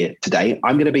be here today.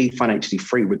 I'm going to be financially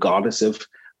free regardless of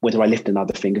whether I lift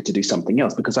another finger to do something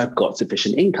else, because I've got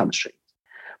sufficient income streams.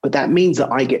 But that means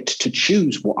that I get to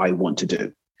choose what I want to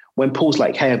do. When Paul's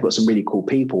like, hey, I've got some really cool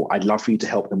people, I'd love for you to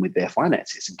help them with their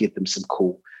finances and give them some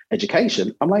cool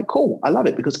education. I'm like, cool, I love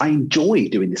it, because I enjoy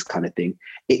doing this kind of thing.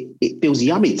 It feels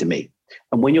yummy to me.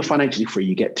 And when you're financially free,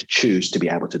 you get to choose to be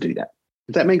able to do that.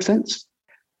 Does that make sense?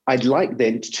 I'd like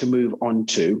then to move on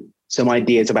to some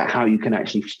ideas about how you can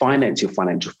actually finance your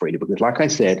financial freedom. Because like I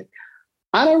said,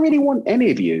 I don't really want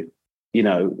any of you,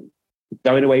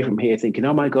 going away from here thinking,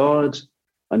 oh my God,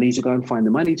 I need to go and find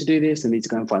the money to do this. I need to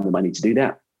go and find the money to do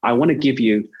that. I want to give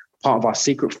you part of our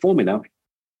secret formula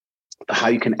for how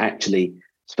you can actually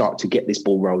start to get this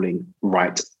ball rolling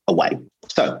right away.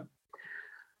 So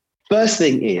first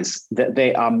thing is that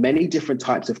there are many different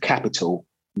types of capital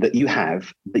that you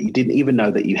have that you didn't even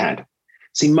know that you had.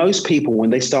 See, most people, when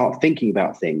they start thinking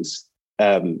about things,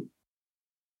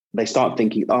 they start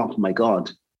thinking, oh my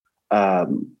God,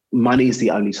 money is the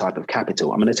only type of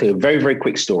capital. I'm going to tell you a very, very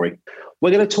quick story.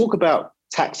 We're going to talk about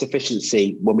tax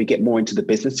efficiency when we get more into the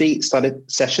businessy study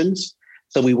sessions.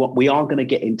 So we are going to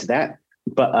get into that.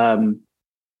 But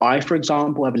I, for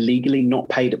example, have legally not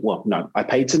paid, I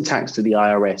paid some tax to the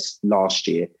IRS last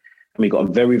year. And we got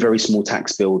a very, very small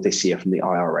tax bill this year from the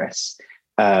IRS.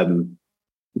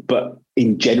 But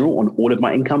in general, on all of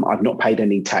my income, I've not paid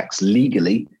any tax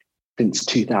legally since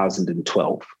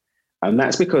 2012. And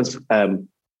that's because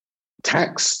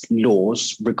tax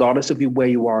laws, regardless of where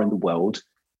you are in the world,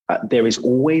 there is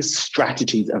always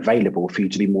strategies available for you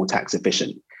to be more tax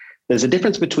efficient. There's a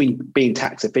difference between being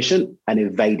tax efficient and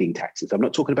evading taxes. I'm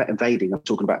not talking about evading. I'm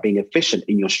talking about being efficient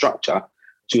in your structure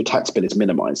so your tax bill is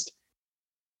minimized.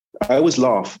 I always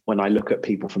laugh when I look at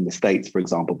people from the States, for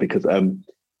example, because the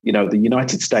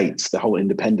United States, the whole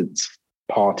independence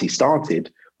party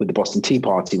started with the Boston Tea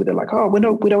Party, where they're like, oh, we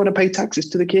don't want to pay taxes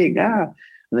to the king. And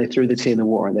they threw the tea in the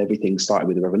water and everything started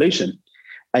with the revolution.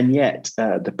 And yet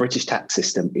the British tax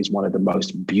system is one of the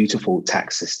most beautiful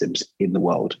tax systems in the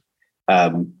world.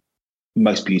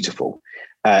 Most beautiful.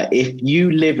 If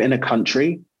you live in a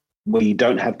country where you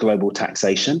don't have global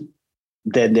taxation,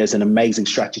 then there's an amazing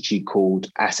strategy called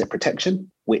asset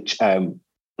protection, which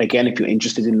again, if you're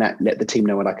interested in that, let the team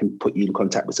know and I can put you in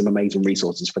contact with some amazing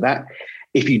resources for that.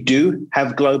 If you do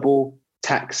have global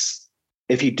taxation,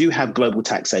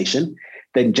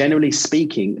 then generally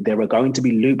speaking, there are going to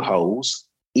be loopholes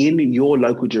in your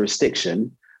local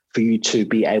jurisdiction for you to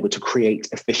be able to create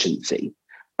efficiency.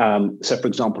 So for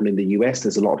example, in the US,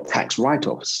 there's a lot of tax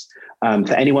write-offs.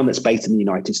 For anyone that's based in the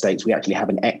United States, we actually have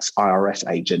an ex-IRS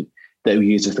agent that we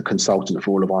use as the consultant for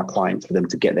all of our clients for them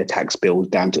to get their tax bills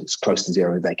down to as close to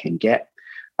zero as they can get.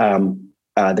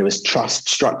 There is trust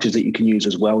structures that you can use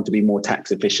as well to be more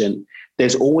tax efficient.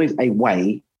 There's always a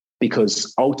way,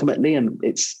 because ultimately, and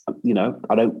it's,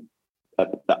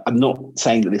 I'm not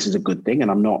saying that this is a good thing and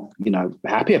I'm not,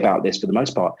 happy about this for the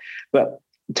most part, but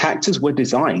taxes were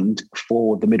designed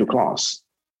for the middle class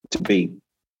to be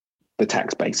the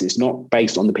tax base. It's not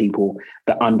based on the people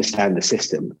that understand the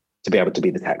system to be able to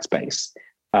be the tax base.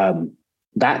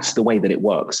 That's the way that it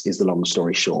works, is the long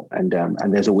story short. And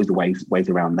there's always the ways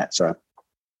around that. So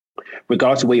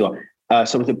regardless of where you are,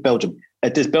 so with Belgium,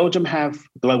 does Belgium have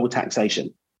global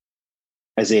taxation?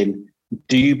 As in,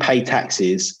 do you pay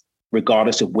taxes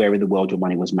regardless of where in the world your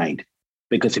money was made?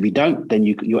 Because if you don't, then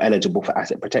you're eligible for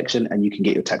asset protection and you can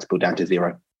get your tax bill down to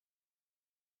zero.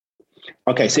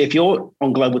 Okay, so if you're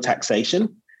on global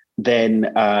taxation,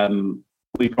 then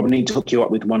we probably need to hook you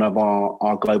up with one of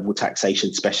our global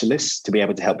taxation specialists to be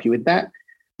able to help you with that.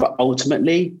 But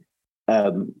ultimately,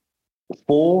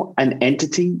 for an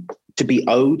entity to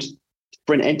owe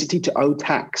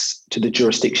tax to the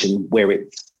jurisdiction where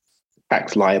it's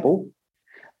tax liable,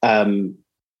 then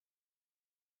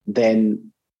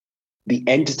the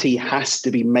entity has to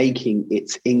be making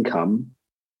its income.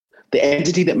 The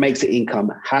entity that makes the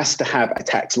income has to have a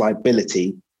tax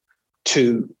liability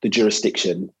to the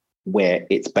jurisdiction where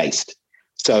it's based.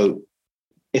 So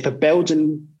if a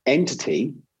Belgian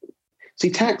entity,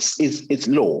 tax is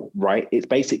law, right? It's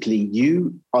basically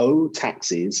you owe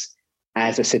taxes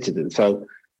as a citizen. So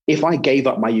if I gave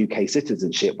up my UK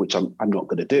citizenship, which I'm not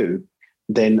going to do,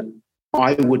 then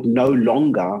I would no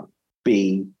longer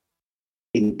be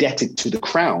indebted to the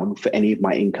Crown for any of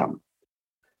my income.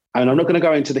 And I'm not going to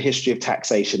go into the history of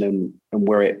taxation and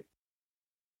where it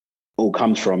all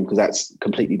comes from, because that's a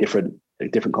completely different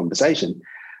conversation.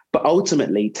 But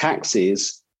ultimately,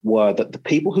 taxes were that the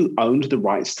people who owned the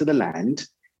rights to the land,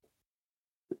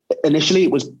 initially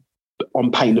it was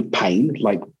on pain of pain,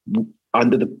 like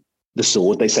under the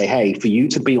sword. They say, hey, for you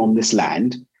to be on this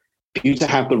land, for you to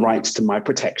have the rights to my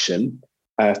protection,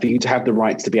 for you to have the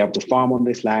rights to be able to farm on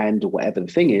this land or whatever the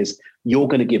thing is, you're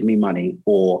going to give me money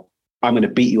or I'm going to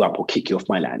beat you up or kick you off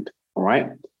my land. All right.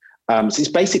 So it's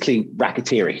basically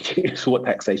racketeering is what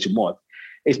taxation was.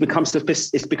 It's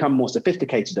become more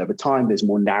sophisticated over time. There's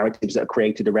more narratives that are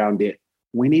created around it.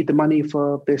 We need the money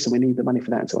for this and we need the money for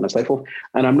that and so on and so forth.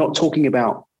 And I'm not talking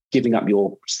about giving up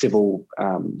your civil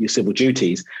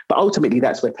duties, but ultimately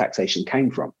that's where taxation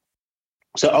came from.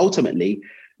 So ultimately,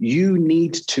 you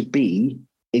need to be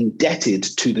indebted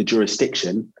to the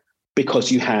jurisdiction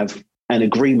because you have an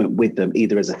agreement with them,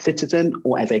 either as a citizen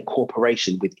or as a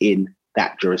corporation within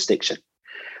that jurisdiction.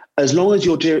 As long as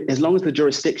the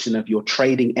jurisdiction of your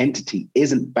trading entity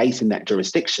isn't based in that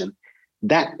jurisdiction,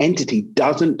 that entity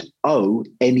doesn't owe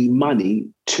any money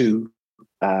to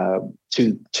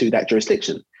that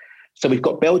jurisdiction. So we've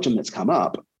got Belgium that's come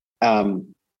up. A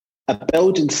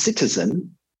Belgian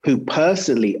citizen who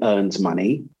personally earns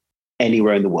money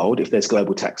anywhere in the world, if there's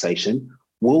global taxation,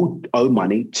 will owe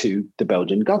money to the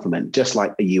Belgian government, just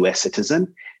like a US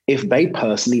citizen. If they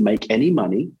personally make any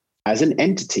money as an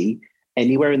entity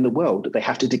anywhere in the world, they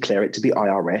have to declare it to the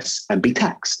IRS and be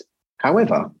taxed.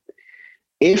 However,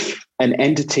 if an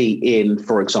entity in,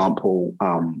 for example,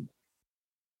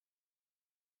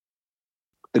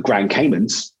 the Grand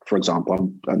Caymans, for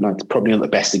example, it's probably not the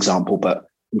best example, but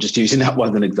I'm just using that one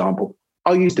as an example.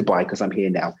 I'll use Dubai because I'm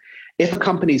here now. If a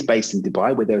company is based in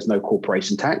Dubai where there's no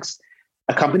corporation tax,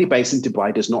 a company based in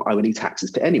Dubai does not owe any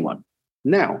taxes to anyone.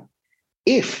 Now,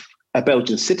 if a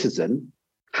Belgian citizen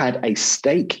had a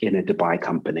stake in a Dubai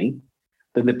company,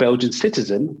 then the Belgian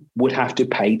citizen would have to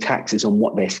pay taxes on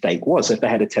what their stake was. So if they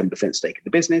had a 10% stake in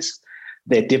the business,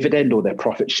 their dividend or their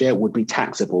profit share would be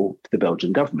taxable to the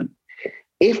Belgian government.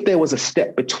 If there was a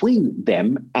step between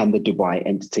them and the Dubai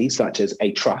entity, such as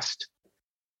a trust,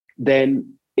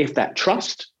 then if that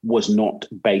trust was not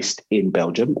based in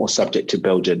Belgium or subject to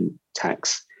Belgian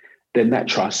tax, then that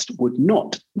trust would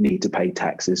not need to pay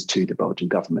taxes to the Belgian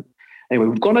government. Anyway,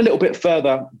 we've gone a little bit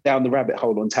further down the rabbit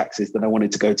hole on taxes than I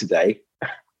wanted to go today.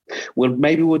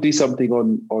 Maybe we'll do something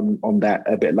on that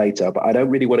a bit later, but I don't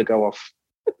really want to go off.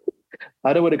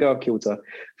 I don't want to go off kilter.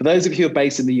 For those of you who are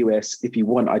based in the US, if you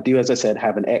want, I do, as I said,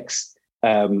 have an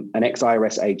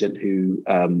ex-IRS agent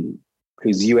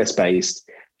who's US based.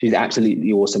 She's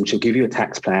absolutely awesome. She'll give you a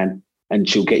tax plan and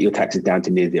she'll get your taxes down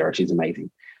to near zero. She's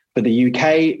amazing. For the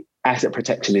UK, asset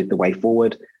protection is the way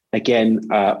forward. Again,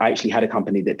 I actually had a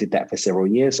company that did that for several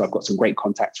years. So I've got some great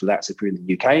contacts for that. So if you're in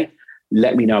the UK,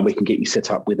 let me know and we can get you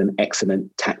set up with an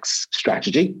excellent tax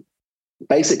strategy.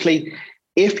 Basically,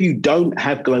 if you don't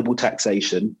have global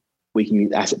taxation, we can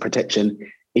use asset protection.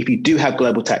 If you do have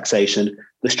global taxation,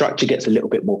 the structure gets a little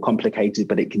bit more complicated,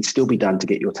 but it can still be done to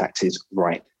get your taxes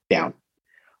right down.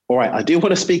 All right, I do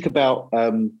want to speak about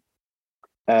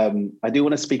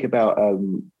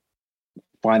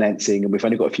financing, and we've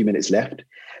only got a few minutes left.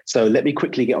 So let me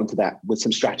quickly get onto that with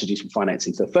some strategies for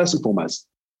financing. So first and foremost,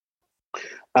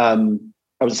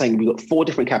 I was saying we've got 4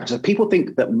 different capitals. People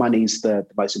think that money's the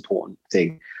most important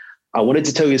thing. I wanted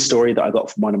to tell you a story that I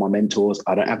got from one of my mentors.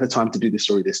 I don't have the time to do the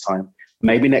story this time.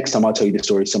 Maybe next time I'll tell you the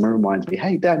story. Someone reminds me,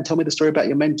 hey, Dan, tell me the story about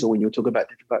your mentor when you're talking about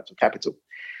different types of capital.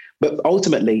 But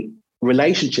ultimately,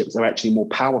 relationships are actually more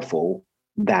powerful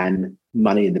than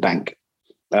money in the bank.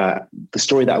 The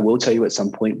story that I will tell you at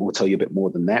some point will tell you a bit more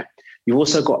than that. You've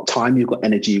also got time, you've got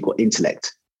energy, you've got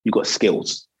intellect, you've got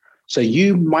skills. So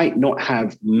you might not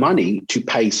have money to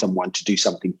pay someone to do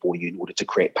something for you in order to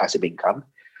create passive income,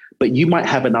 but you might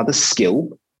have another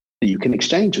skill that you can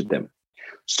exchange with them.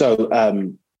 So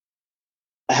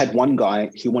I had one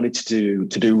guy, he wanted to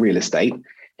do real estate.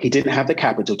 He didn't have the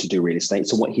capital to do real estate.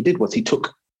 So what he did was he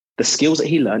took the skills that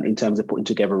he learned in terms of putting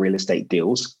together real estate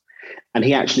deals, and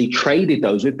he actually traded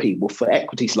those with people for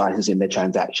equity slices in their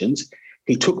transactions.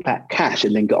 He took that cash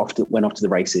and then went off to the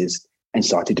races and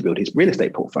started to build his real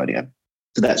estate portfolio.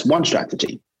 So that's one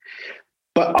strategy.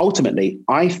 But ultimately,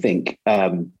 I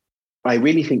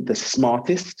really think the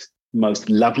smartest, most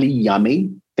lovely,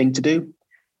 yummy thing to do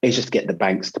is just get the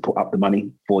banks to put up the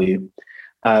money for you.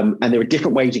 And there are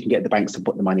different ways you can get the banks to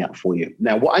put the money up for you.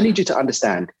 Now, what I need you to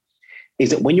understand is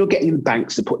that when you're getting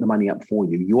banks to put the money up for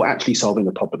you, you're actually solving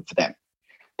a problem for them.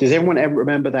 Does everyone ever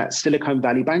remember that Silicon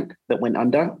Valley Bank that went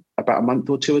under about a month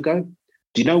or 2 ago?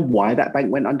 Do you know why that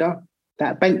bank went under?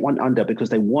 That bank went under because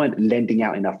they weren't lending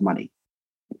out enough money.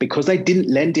 Because they didn't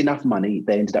lend enough money,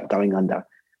 they ended up going under.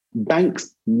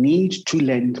 Banks need to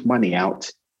lend money out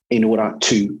in order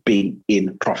to be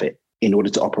in profit, in order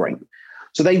to operate.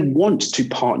 So they want to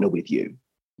partner with you.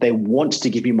 They want to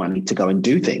give you money to go and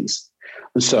do things.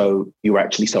 And so you're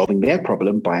actually solving their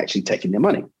problem by actually taking their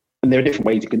money. And there are different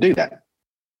ways you can do that.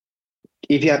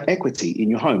 If you have equity in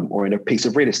your home or in a piece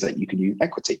of real estate, you can use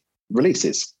equity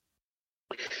releases.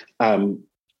 You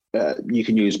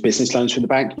can use business loans from the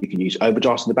bank. You can use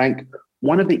overdrafts from the bank.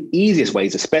 One of the easiest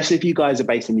ways, especially if you guys are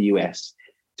based in the US,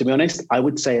 to be honest, I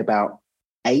would say about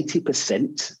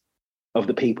 80% of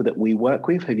the people that we work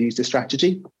with have used this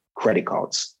strategy. Credit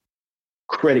cards.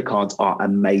 Credit cards are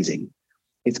amazing.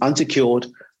 It's unsecured.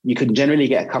 You can generally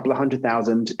get a couple of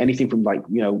 100,000, anything from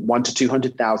 1 to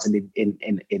 200,000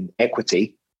 in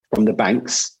equity from the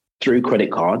banks through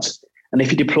credit cards. And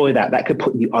if you deploy that, that could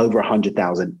put you over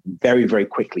 100,000 very, very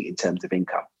quickly in terms of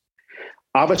income.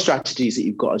 Other strategies that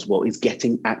you've got as well is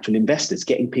getting actual investors,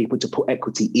 getting people to put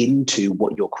equity into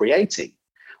what you're creating.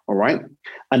 All right.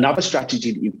 Another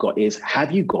strategy that you've got is,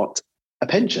 have you got a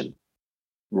pension?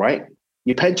 Right?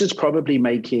 Your pension's probably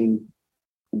making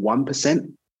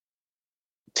 1%,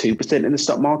 2% in the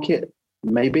stock market,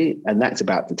 maybe, and that's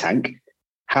about to tank.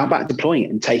 How about deploying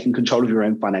it and taking control of your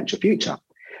own financial future?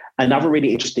 Another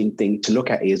really interesting thing to look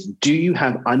at is, do you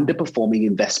have underperforming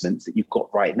investments that you've got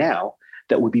right now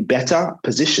that would be better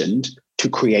positioned to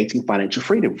creating financial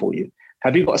freedom for you?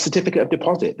 Have you got a certificate of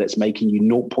deposit that's making you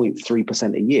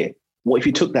 0.3% a year? What if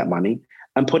you took that money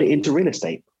and put it into real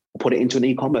estate, or put it into an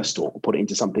e-commerce store, or put it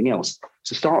into something else?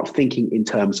 So start thinking in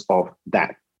terms of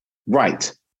that.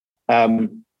 Right.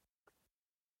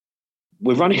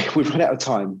 We've run out of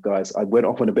time, guys. I went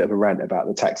off on a bit of a rant about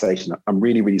the taxation. I'm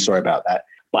really, really sorry about that.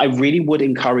 But I really would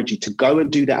encourage you to go and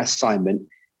do that assignment,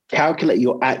 calculate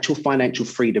your actual financial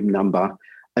freedom number,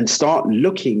 and start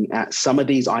looking at some of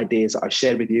these ideas that I've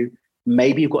shared with you.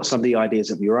 Maybe you've got some of the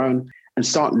ideas of your own, and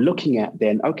start looking at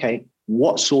then, okay,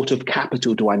 what sort of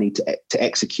capital do I need to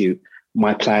execute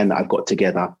my plan that I've got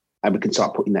together? And we can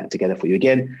start putting that together for you.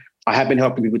 Again, I have been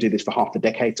helping people do this for half a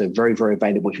decade, so very, very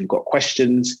available if you've got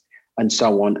questions and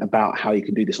so on about how you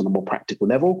can do this on a more practical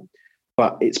level.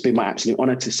 But it's been my absolute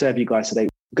honor to serve you guys today.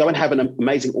 Go and have an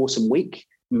amazing, awesome week.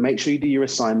 Make sure you do your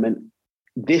assignment.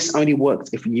 This only works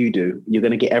if you do. You're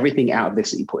going to get everything out of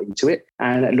this that you put into it.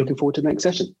 And looking forward to the next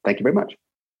session. Thank you very much.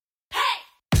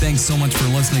 Thanks so much for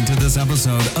listening to this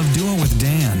episode of Do It With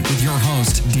Dan with your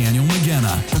host, Daniel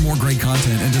Mangena. For more great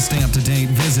content and to stay up to date,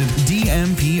 visit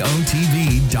dmpotv.com.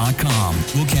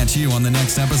 We'll catch you on the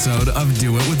next episode of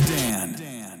Do It With Dan.